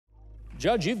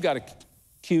Judge, you've got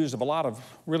accused of a lot of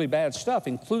really bad stuff,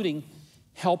 including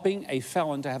helping a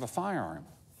felon to have a firearm.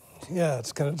 Yeah,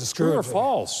 it's kind of discouraging. True or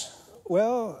false?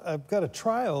 Well, I've got a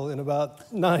trial in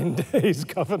about 9 days,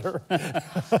 Governor.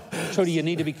 So do you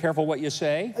need to be careful what you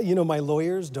say? You know, my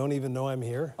lawyers don't even know I'm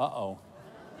here. Uh-oh.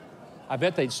 I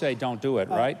bet they'd say don't do it,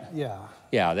 right? Yeah.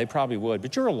 Yeah, they probably would,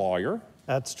 but you're a lawyer.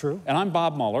 That's true. And I'm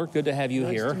Bob Mueller. Good to have you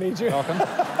Nice here. to meet you. Welcome.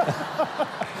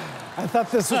 I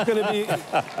thought this was going to be,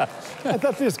 I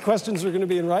thought these questions were going to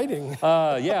be in writing.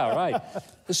 Yeah, right.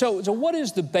 So what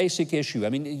is the basic issue? I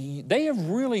mean, they have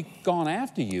really gone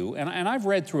after you, and I've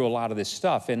read through a lot of this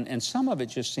stuff, and some of it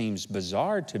just seems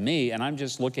bizarre to me, and I'm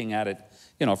just looking at it,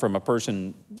 you know, from a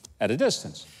person at a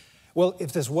distance. Well,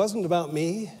 if this wasn't about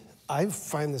me, I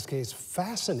find this case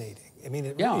fascinating. I mean,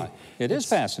 it is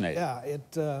fascinating. Yeah,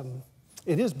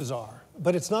 it is bizarre,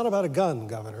 but it's not about a gun,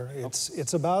 Governor.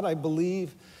 It's about, I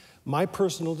believe, my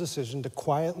personal decision to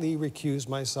quietly recuse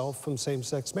myself from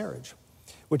same-sex marriage,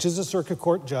 which is a circuit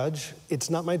court judge. It's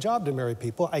not my job to marry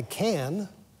people. I can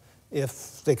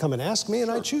if they come and ask me, and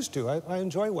I choose to. I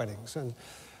enjoy weddings.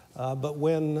 But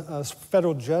when a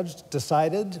federal judge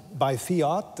decided by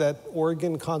fiat that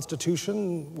Oregon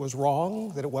Constitution was wrong,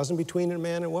 that it wasn't between a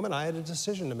man and a woman, I had a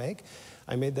decision to make.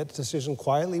 I made that decision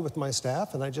quietly with my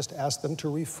staff, and I just asked them to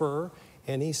refer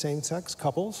any same-sex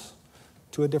couples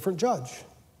to a different judge.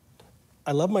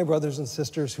 I love my brothers and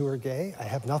sisters who are gay. I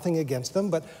have nothing against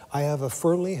them, but I have a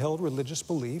firmly held religious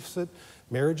belief that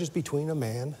marriage is between a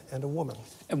man and a woman.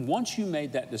 And once you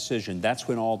made that decision, that's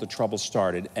when all the trouble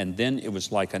started, and then it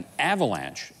was like an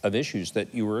avalanche of issues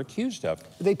that you were accused of.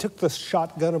 They took the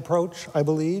shotgun approach, I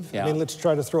believe. Yeah. I mean, let's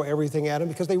try to throw everything at them,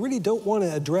 because they really don't want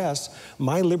to address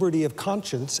my liberty of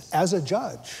conscience as a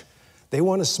judge. They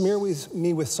want to smear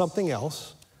me with something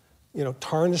else, you know,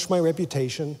 tarnish my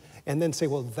reputation, and then say,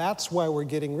 well, that's why we're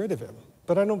getting rid of him.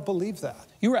 But I don't believe that.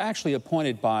 You were actually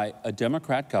appointed by a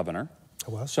Democrat governor. I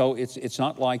was. So it's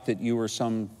not like that you were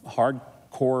some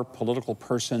hardcore political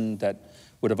person that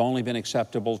would have only been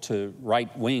acceptable to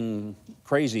right-wing,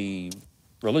 crazy,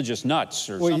 religious nuts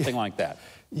or something like that.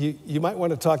 You might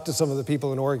want to talk to some of the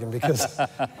people in Oregon, because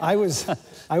I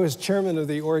was chairman of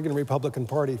the Oregon Republican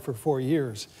Party for 4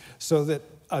 years, so that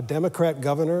a Democrat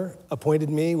governor appointed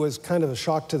me was kind of a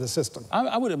shock to the system.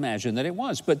 I would imagine that it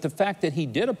was, but the fact that he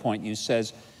did appoint you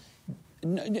says,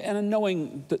 and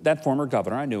knowing that former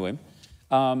governor, I knew him,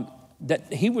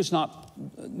 that he was not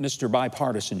Mr.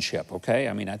 Bipartisanship, okay?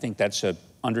 I mean, I think that's an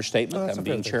understatement. I'm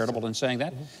being charitable in saying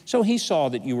that. So he saw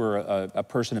that you were a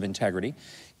person of integrity,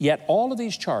 yet all of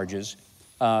these charges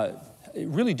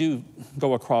really do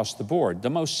go across the board, the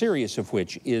most serious of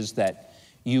which is that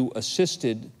you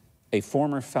assisted a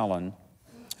former felon,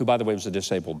 who, by the way, was a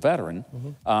disabled veteran,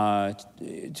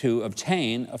 to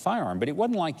obtain a firearm. But it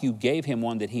wasn't like you gave him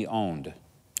one that he owned.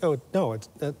 Oh, no.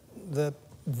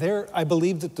 I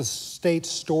believe that the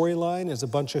state's storyline is a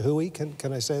bunch of hooey.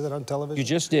 Can I say that on television? You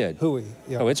just did. Hooey,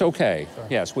 yeah. Oh, it's okay. Sorry.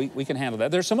 Yes, we can handle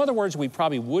that. There's some other words we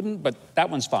probably wouldn't, but that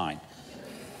one's fine.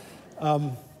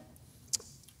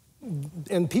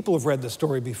 And people have read the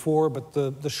story before, but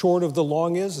the short of the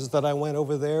long is that I went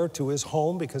over there to his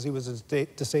home because he was a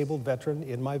disabled veteran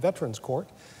in my veterans court,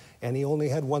 and he only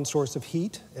had one source of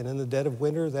heat, and in the dead of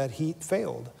winter, that heat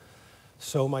failed.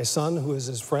 So my son, who is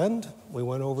his friend, we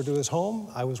went over to his home.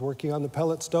 I was working on the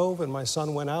pellet stove, and my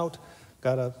son went out,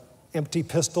 got an empty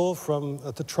pistol from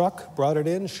the truck, brought it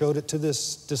in, showed it to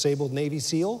this disabled Navy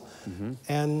SEAL,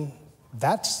 and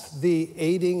that's the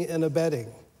aiding and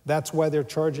abetting. That's why they're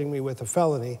charging me with a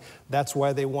felony. That's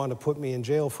why they want to put me in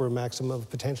jail for a maximum of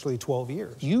potentially 12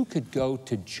 years. You could go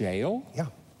to jail? Yeah.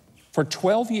 For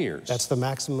 12 years? That's the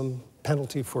maximum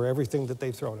penalty for everything that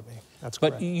they've thrown at me. That's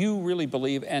correct. But you really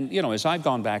believe, and you know, as I've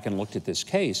gone back and looked at this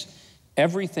case,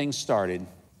 everything started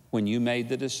when you made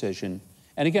the decision,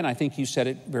 and again, I think you said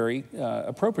it very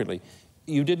appropriately.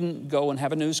 You didn't go and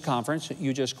have a news conference.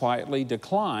 You just quietly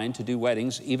declined to do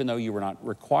weddings, even though you were not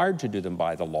required to do them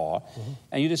by the law.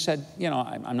 And you just said, you know,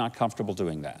 I'm not comfortable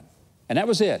doing that. And that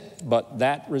was it. But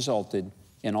that resulted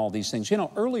in all these things. You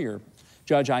know, earlier,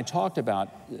 Judge, I talked about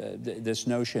this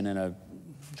notion, in a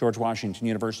George Washington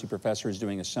University professor is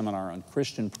doing a seminar on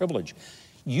Christian privilege.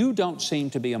 You don't seem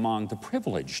to be among the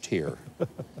privileged here.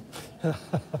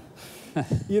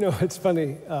 You know, it's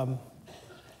funny.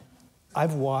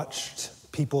 I've watched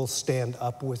people stand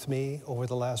up with me over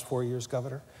the last 4 years,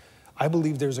 Governor. I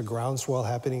believe there's a groundswell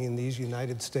happening in these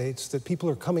United States, that people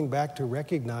are coming back to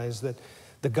recognize that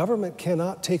the government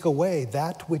cannot take away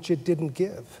that which it didn't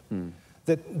give.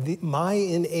 That my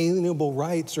inalienable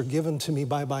rights are given to me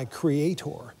by my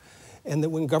Creator. And that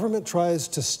when government tries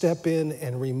to step in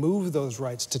and remove those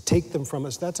rights, to take them from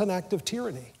us, that's an act of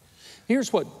tyranny.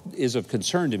 Here's what is of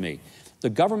concern to me. The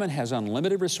government has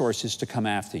unlimited resources to come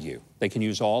after you. They can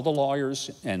use all the lawyers,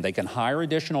 and they can hire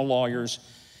additional lawyers.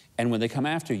 And when they come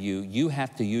after you, you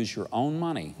have to use your own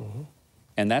money.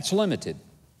 And that's limited.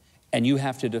 And you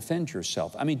have to defend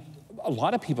yourself. I mean, a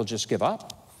lot of people just give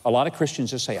up. A lot of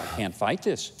Christians just say, I can't fight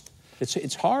this.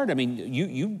 It's hard. I mean,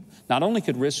 you not only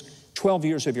could risk 12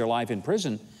 years of your life in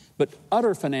prison, but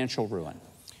utter financial ruin.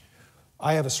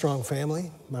 I have a strong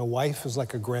family. My wife is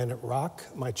like a granite rock.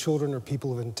 My children are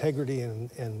people of integrity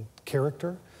and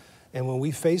character. And when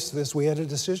we faced this, we had a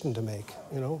decision to make.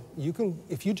 You know,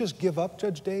 if you just give up,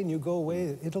 Judge Day, and you go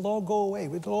away, it'll all go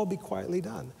away. It'll all be quietly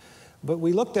done. But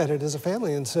we looked at it as a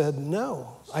family and said,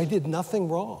 no, I did nothing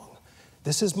wrong.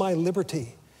 This is my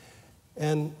liberty.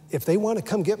 And if they want to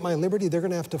come get my liberty, they're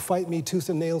going to have to fight me tooth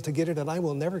and nail to get it, and I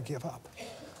will never give up.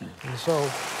 And so...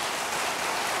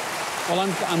 Well,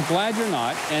 I'm glad you're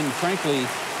not. And frankly,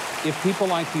 if people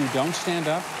like you don't stand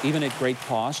up, even at great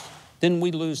cost, then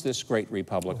we lose this great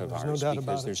republic of ours. No doubt about it.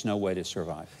 Because there's no way to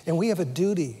survive. And we have a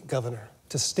duty, Governor,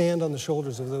 to stand on the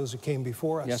shoulders of those who came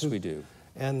before us. Yes, we do.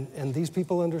 And these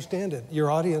people understand it. Your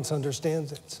audience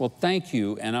understands it. Well, thank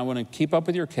you. And I want to keep up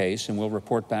with your case, and we'll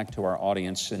report back to our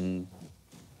audience in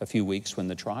a few weeks when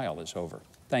the trial is over.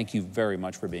 Thank you very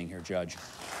much for being here, Judge.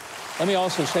 Let me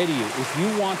also say to you, if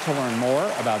you want to learn more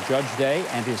about Judge Day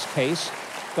and his case,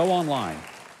 go online.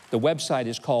 The website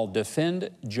is called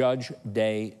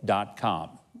defendjudgeday.com.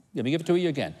 Let me give it to you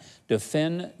again,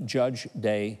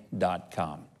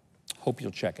 defendjudgeday.com. Hope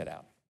you'll check it out.